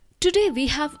Today we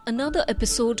have another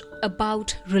episode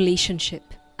about relationship,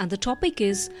 and the topic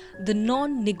is the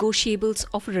non-negotiables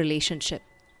of a relationship.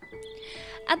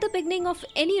 At the beginning of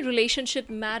any relationship,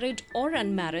 married or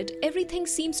unmarried, everything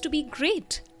seems to be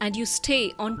great and you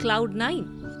stay on cloud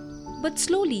nine. But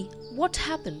slowly, what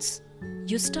happens?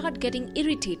 You start getting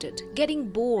irritated, getting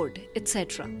bored,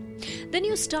 etc. Then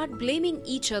you start blaming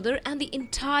each other and the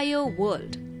entire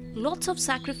world. Lots of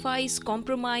sacrifice,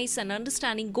 compromise, and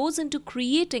understanding goes into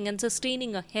creating and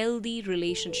sustaining a healthy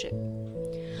relationship.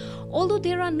 Although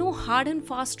there are no hard and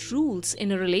fast rules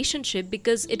in a relationship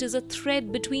because it is a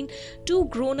thread between two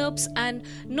grown-ups and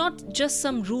not just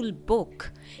some rule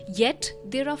book, yet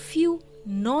there are few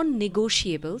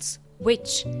non-negotiables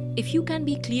which, if you can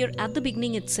be clear at the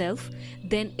beginning itself,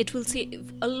 then it will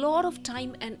save a lot of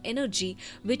time and energy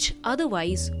which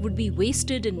otherwise would be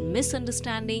wasted in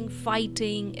misunderstanding,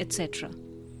 fighting, etc.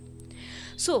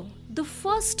 So, the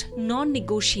first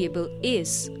non-negotiable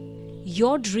is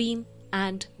your dream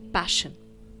and passion.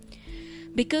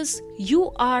 Because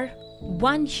you are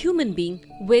one human being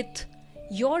with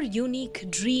your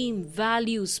unique dream,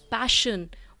 values,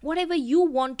 passion, whatever you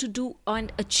want to do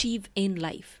and achieve in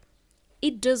life.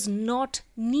 It does not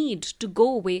need to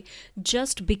go away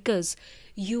just because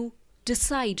you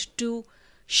decide to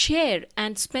share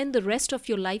and spend the rest of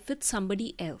your life with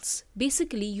somebody else.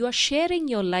 Basically, you are sharing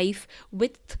your life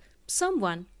with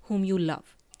someone whom you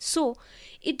love. So,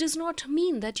 it does not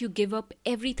mean that you give up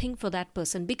everything for that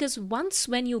person, because once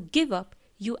when you give up,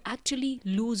 you actually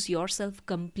lose yourself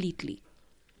completely.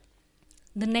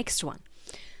 The next one,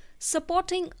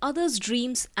 supporting others'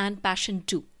 dreams and passion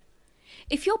too.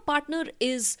 If your partner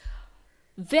is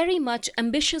very much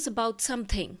ambitious about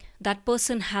something, that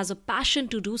person has a passion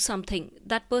to do something,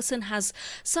 that person has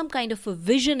some kind of a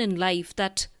vision in life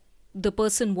that the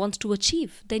person wants to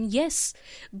achieve, then yes,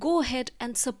 go ahead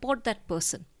and support that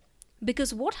person.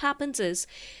 Because what happens is,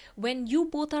 when you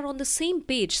both are on the same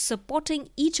page, supporting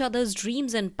each other's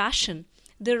dreams and passion,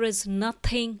 there is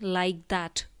nothing like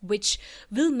that which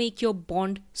will make your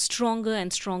bond stronger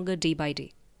and stronger day by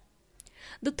day.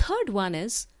 The third one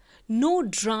is no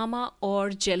drama or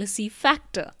jealousy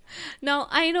factor. Now,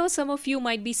 I know some of you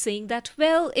might be saying that,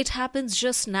 well, it happens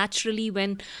just naturally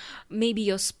when maybe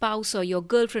your spouse or your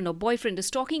girlfriend or boyfriend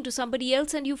is talking to somebody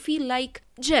else and you feel like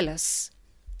jealous.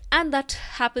 And that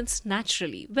happens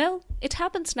naturally. Well, it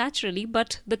happens naturally,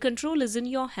 but the control is in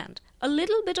your hand. A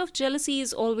little bit of jealousy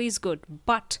is always good,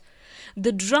 but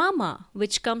the drama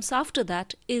which comes after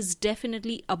that is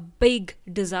definitely a big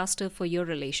disaster for your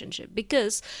relationship,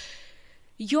 because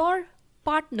your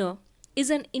partner is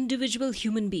an individual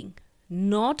human being,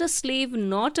 not a slave,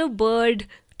 not a bird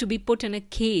to be put in a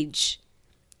cage.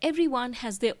 Everyone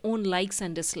has their own likes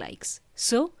and dislikes.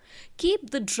 So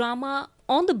keep the drama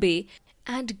on the bay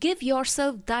and give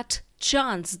yourself that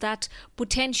chance, that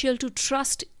potential to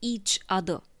trust each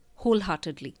other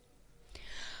wholeheartedly.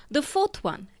 The fourth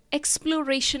one,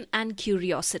 exploration and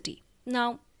curiosity.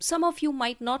 Now, some of you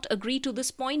might not agree to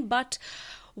this point, but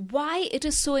why it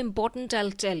is so important,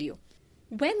 I'll tell you.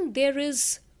 When there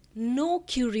is no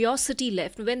curiosity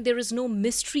left, when there is no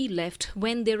mystery left,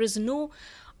 when there is no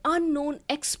unknown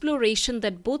exploration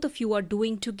that both of you are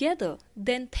doing together,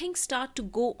 then things start to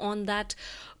go on that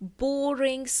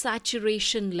boring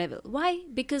saturation level. Why?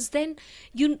 Because then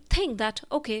you think that,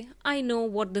 okay, I know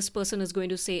what this person is going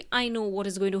to say, I know what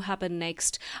is going to happen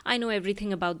next, I know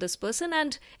everything about this person,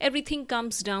 and everything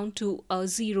comes down to a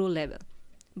zero level.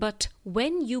 But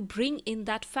when you bring in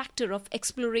that factor of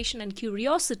exploration and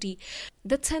curiosity,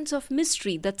 that sense of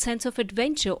mystery, that sense of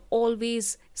adventure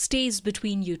always stays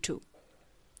between you two.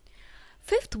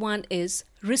 Fifth one is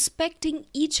respecting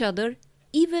each other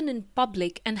even in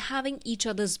public and having each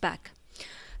other's back.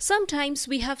 Sometimes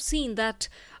we have seen that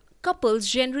couples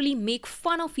generally make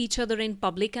fun of each other in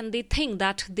public and they think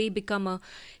that they become a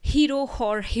hero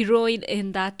or heroine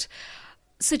in that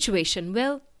situation.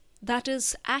 Well, that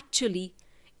is actually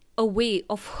a way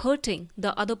of hurting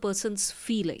the other person's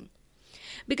feeling.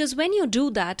 Because when you do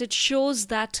that, it shows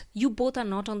that you both are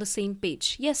not on the same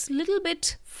page. Yes, little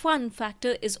bit fun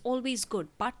factor is always good,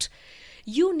 but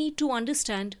you need to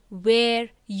understand where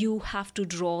you have to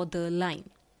draw the line.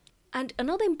 And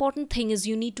another important thing is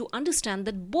you need to understand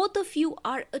that both of you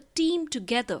are a team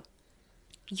together.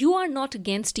 You are not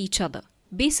against each other.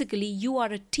 Basically, you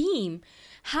are a team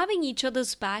having each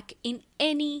other's back in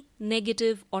any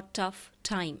negative or tough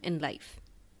time in life.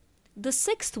 The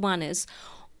sixth one is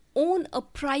own a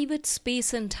private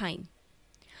space and time.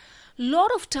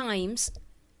 Lot of times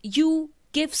you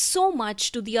give so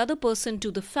much to the other person,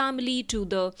 to the family, to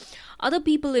the other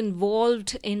people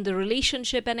involved in the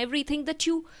relationship and everything, that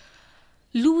you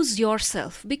lose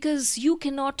yourself because you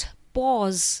cannot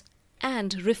pause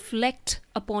and reflect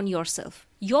upon yourself.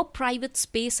 Your private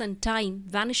space and time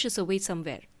vanishes away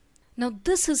somewhere. Now,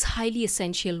 this is highly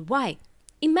essential. Why?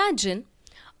 Imagine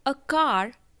a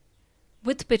car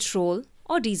with petrol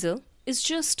or diesel is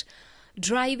just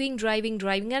driving,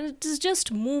 and it is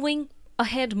just moving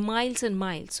ahead miles and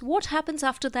miles. What happens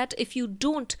after that if you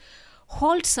don't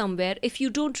halt somewhere, if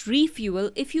you don't refuel,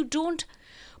 if you don't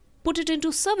put it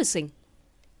into servicing?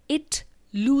 It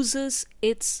loses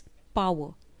its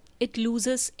power. It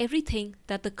loses everything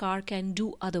that the car can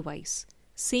do otherwise.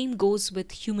 Same goes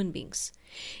with human beings.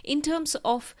 In terms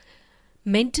of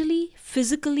mentally,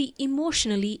 physically,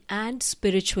 emotionally, and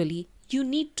spiritually, you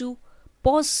need to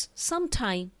pause some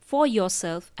time for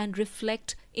yourself and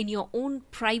reflect in your own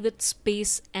private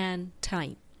space and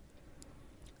time.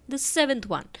 The seventh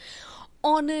one,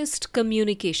 honest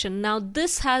communication. Now,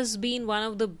 this has been one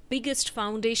of the biggest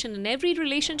foundation in every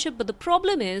relationship, but the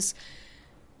problem is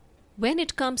when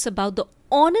it comes about the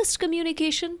honest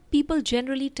communication, people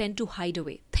generally tend to hide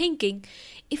away, thinking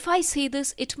if I say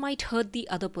this, it might hurt the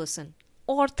other person,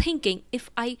 or thinking if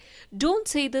I don't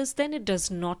say this, then it does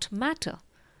not matter.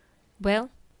 Well,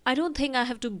 I don't think I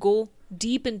have to go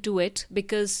deep into it,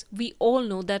 because we all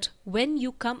know that when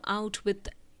you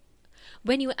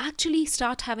actually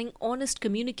start having honest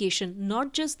communication,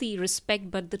 not just the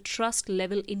respect but the trust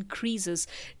level increases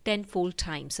tenfold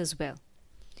times as well.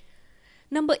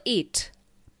 Number 8,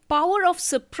 power of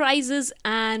surprises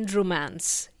and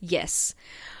romance. Yes,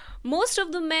 most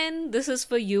of the men, this is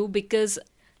for you, because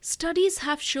studies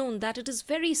have shown that it is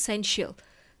very essential.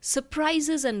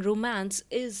 Surprises and romance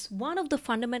is one of the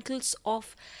fundamentals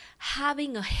of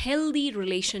having a healthy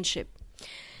relationship.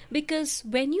 Because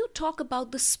when you talk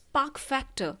about the spark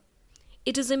factor,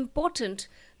 it is important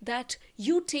that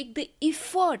you take the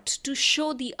effort to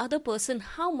show the other person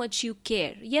how much you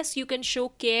care. Yes, you can show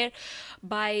care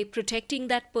by protecting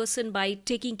that person, by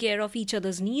taking care of each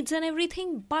other's needs and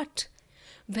everything. But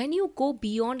when you go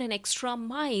beyond an extra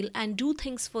mile and do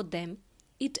things for them,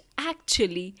 it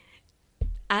actually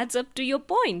adds up to your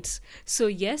points. So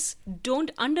yes,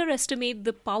 don't underestimate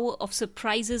the power of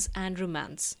surprises and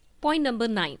romance. Point number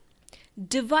 9,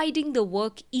 dividing the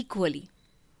work equally.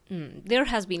 There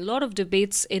has been a lot of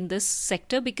debates in this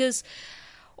sector, because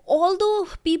although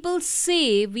people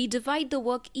say we divide the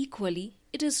work equally,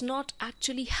 it is not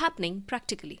actually happening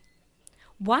practically.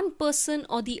 One person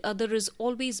or the other is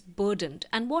always burdened,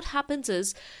 and what happens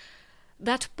is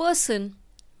that person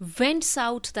vents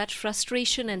out that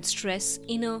frustration and stress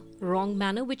in a wrong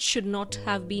manner, which should not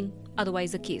have been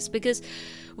otherwise the case. Because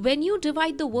when you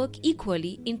divide the work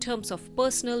equally in terms of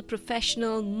personal,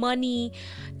 professional, money,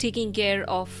 taking care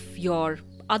of your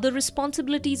other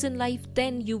responsibilities in life,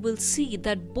 then you will see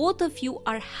that both of you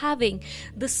are having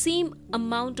the same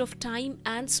amount of time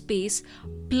and space,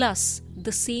 plus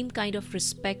the same kind of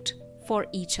respect for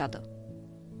each other.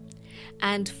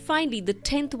 And finally, the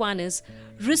 10th one is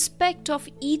respect of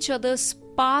each other's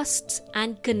pasts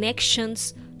and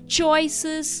connections,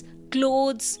 choices,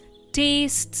 clothes,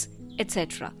 tastes,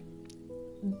 etc.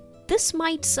 This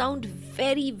might sound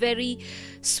very, very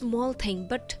small thing,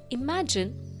 but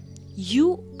imagine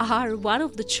you are one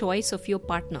of the choice of your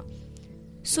partner.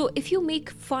 So if you make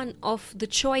fun of the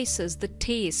choices, the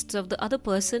tastes of the other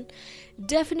person,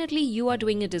 definitely you are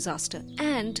doing a disaster.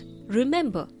 And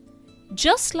remember,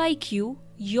 just like you,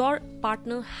 your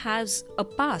partner has a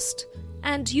past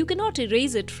and you cannot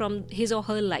erase it from his or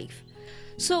her life.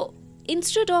 So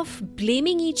instead of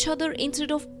blaming each other,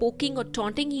 instead of poking or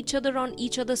taunting each other on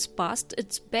each other's past,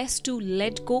 it's best to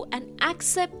let go and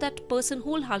accept that person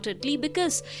wholeheartedly,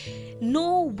 because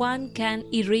no one can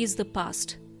erase the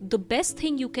past. The best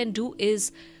thing you can do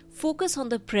is focus on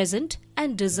the present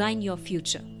and design your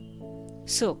future.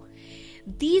 So,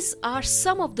 these are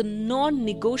some of the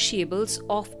non-negotiables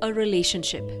of a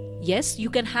relationship. Yes,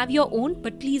 you can have your own,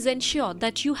 but please ensure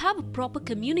that you have a proper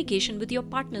communication with your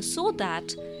partner, so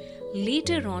that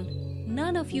later on,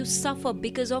 none of you suffer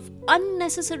because of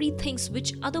unnecessary things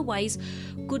which otherwise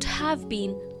could have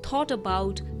been thought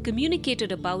about,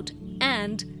 communicated about,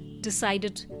 and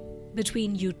decided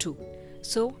between you two.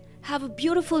 So, have a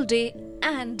beautiful day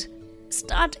and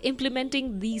start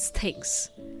implementing these things.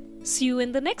 See you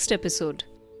in the next episode.